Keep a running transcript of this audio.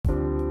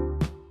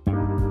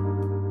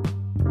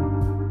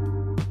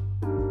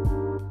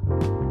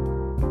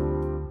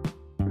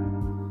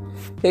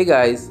Hey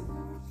guys,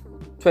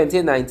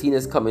 2019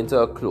 is coming to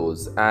a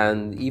close,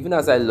 and even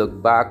as I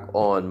look back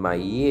on my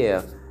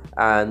year,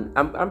 and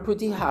I'm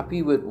pretty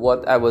happy with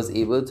what I was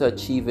able to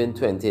achieve in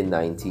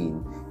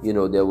 2019.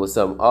 There were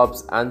some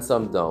ups and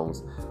some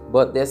downs,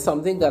 but there's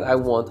something that I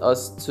want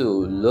us to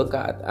look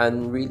at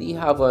and really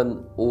have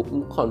an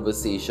open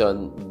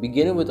conversation,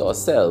 beginning with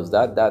ourselves.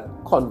 That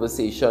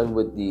conversation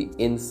with the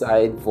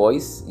inside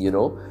voice,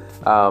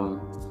 and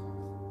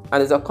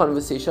it's a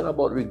conversation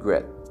about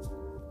regret.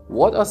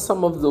 What are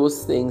some of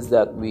those things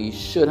that we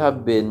should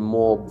have been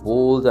more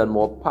bold and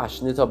more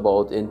passionate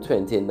about in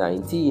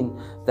 2019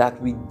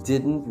 that we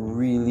didn't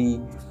really,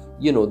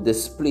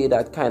 display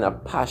that kind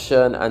of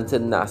passion and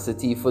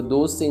tenacity for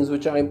those things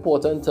which are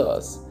important to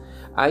us?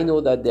 I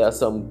know that there are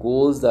some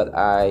goals that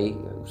I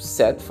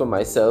set for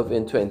myself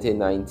in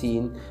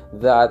 2019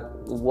 that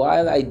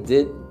while I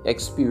did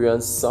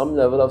experience some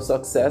level of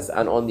success,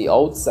 and on the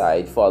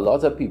outside, for a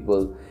lot of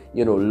people,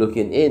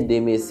 looking in,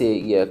 they may say,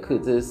 yeah,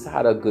 Curtis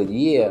had a good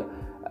year.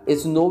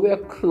 It's nowhere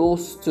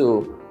close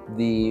to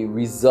the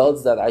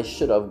results that I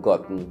should have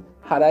gotten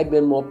had I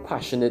been more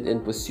passionate in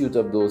pursuit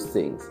of those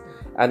things.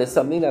 And it's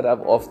something that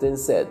I've often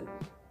said: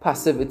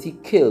 passivity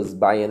kills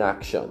by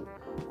inaction.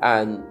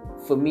 And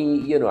for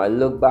me, I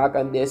look back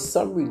and there's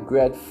some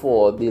regret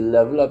for the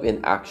level of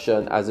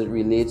inaction as it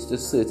relates to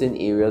certain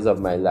areas of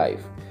my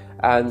life.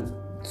 And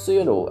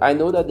so, I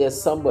know that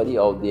there's somebody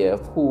out there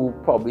who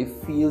probably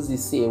feels the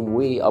same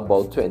way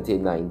about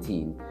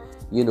 2019.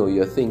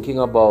 You're thinking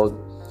about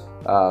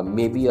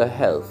maybe your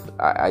health.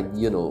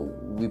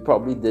 We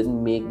probably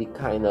didn't make the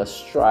kind of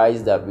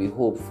strides that we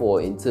hoped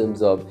for in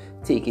terms of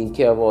taking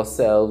care of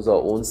ourselves,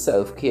 our own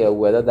self-care,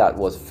 whether that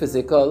was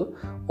physical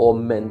or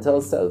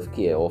mental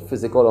self-care, or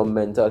physical or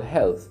mental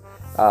health.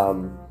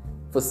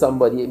 For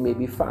somebody, it may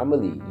be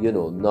family,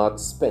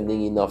 not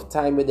spending enough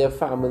time with their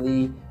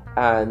family,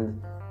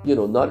 and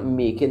not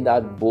making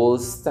that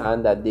bold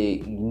stand that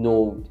they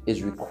know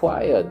is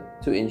required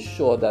to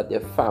ensure that their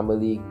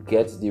family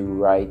gets the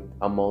right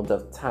amount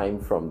of time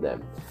from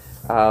them.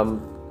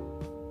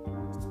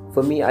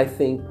 For me, I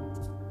think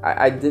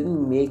I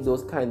didn't make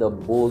those kind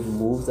of bold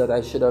moves that I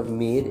should have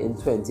made in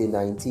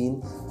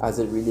 2019 as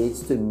it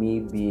relates to me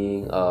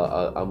being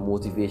a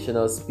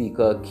motivational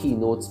speaker,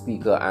 keynote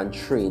speaker, and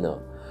trainer.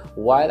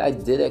 While I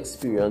did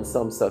experience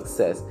some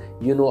success,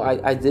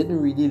 I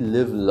didn't really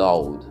live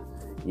loud.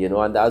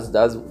 And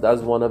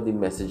that's one of the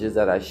messages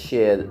that I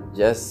shared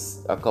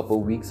just a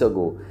couple weeks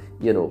ago.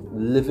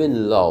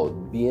 Living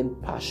loud, being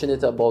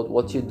passionate about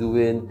what you're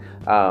doing,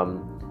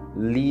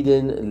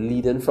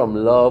 leading from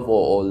love,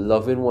 or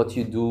loving what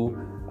you do,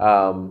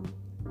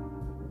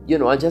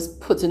 and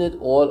just putting it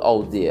all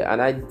out there. And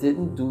I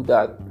didn't do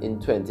that in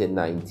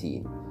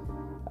 2019.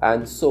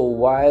 And so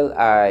while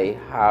I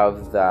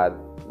have that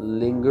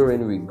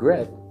lingering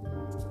regret,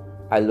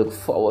 I look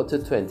forward to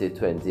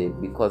 2020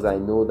 because I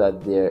know that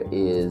there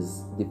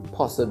is the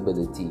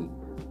possibility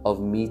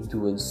of me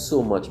doing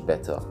so much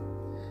better.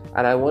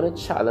 And I want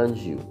to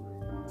challenge you,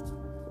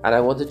 and I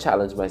want to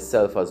challenge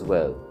myself as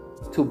well,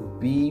 to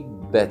be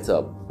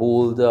better,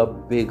 bolder,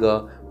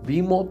 bigger,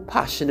 be more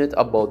passionate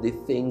about the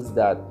things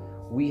that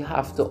we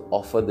have to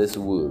offer this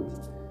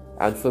world.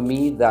 And for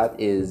me, that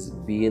is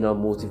being a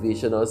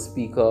motivational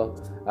speaker,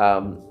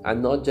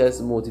 and not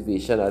just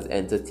motivation as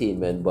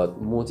entertainment,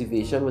 but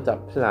motivation with a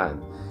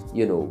plan,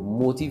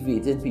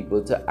 motivating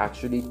people to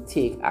actually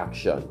take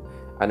action.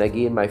 And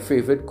again, my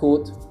favorite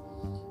quote: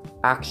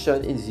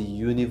 action is the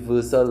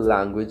universal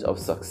language of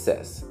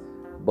success.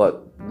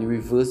 But the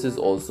reverse is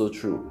also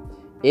true.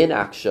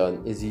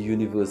 Inaction is the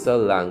universal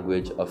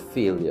language of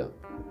failure.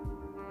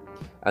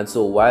 And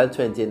so while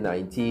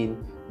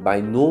 2019 by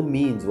no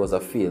means was a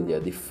failure,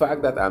 the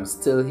fact that I'm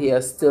still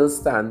here, still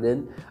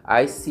standing,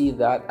 I see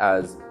that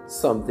as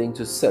something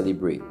to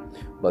celebrate.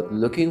 But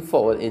looking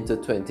forward into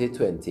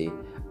 2020,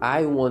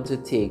 I want to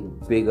take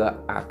bigger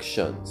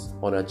actions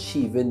on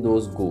achieving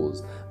those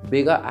goals,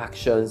 bigger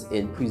actions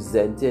in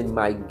presenting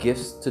my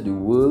gifts to the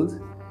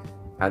world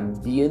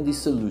and being the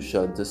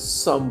solution to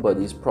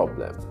somebody's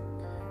problem.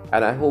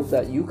 And I hope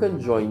that you can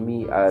join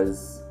me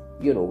as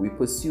we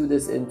pursue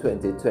this in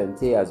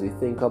 2020, as we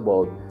think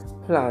about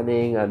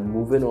planning and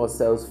moving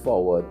ourselves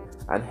forward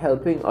and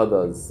helping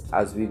others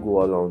as we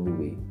go along the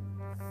way.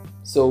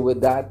 So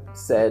with that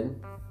said,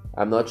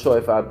 I'm not sure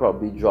if I'll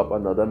probably drop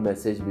another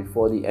message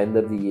before the end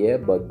of the year,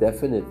 but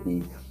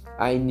definitely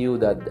I know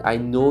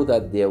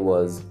that there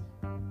was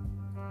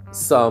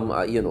some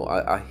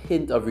a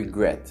hint of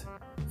regret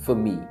for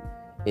me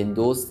in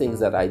those things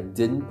that I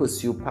didn't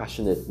pursue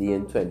passionately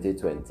in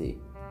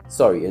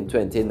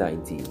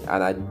 2019,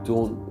 and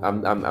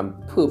I'm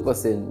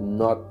purposing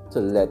not to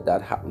let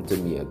that happen to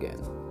me again.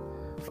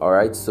 All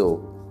right,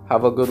 so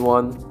have a good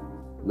one.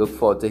 Look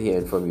forward to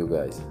hearing from you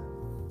guys.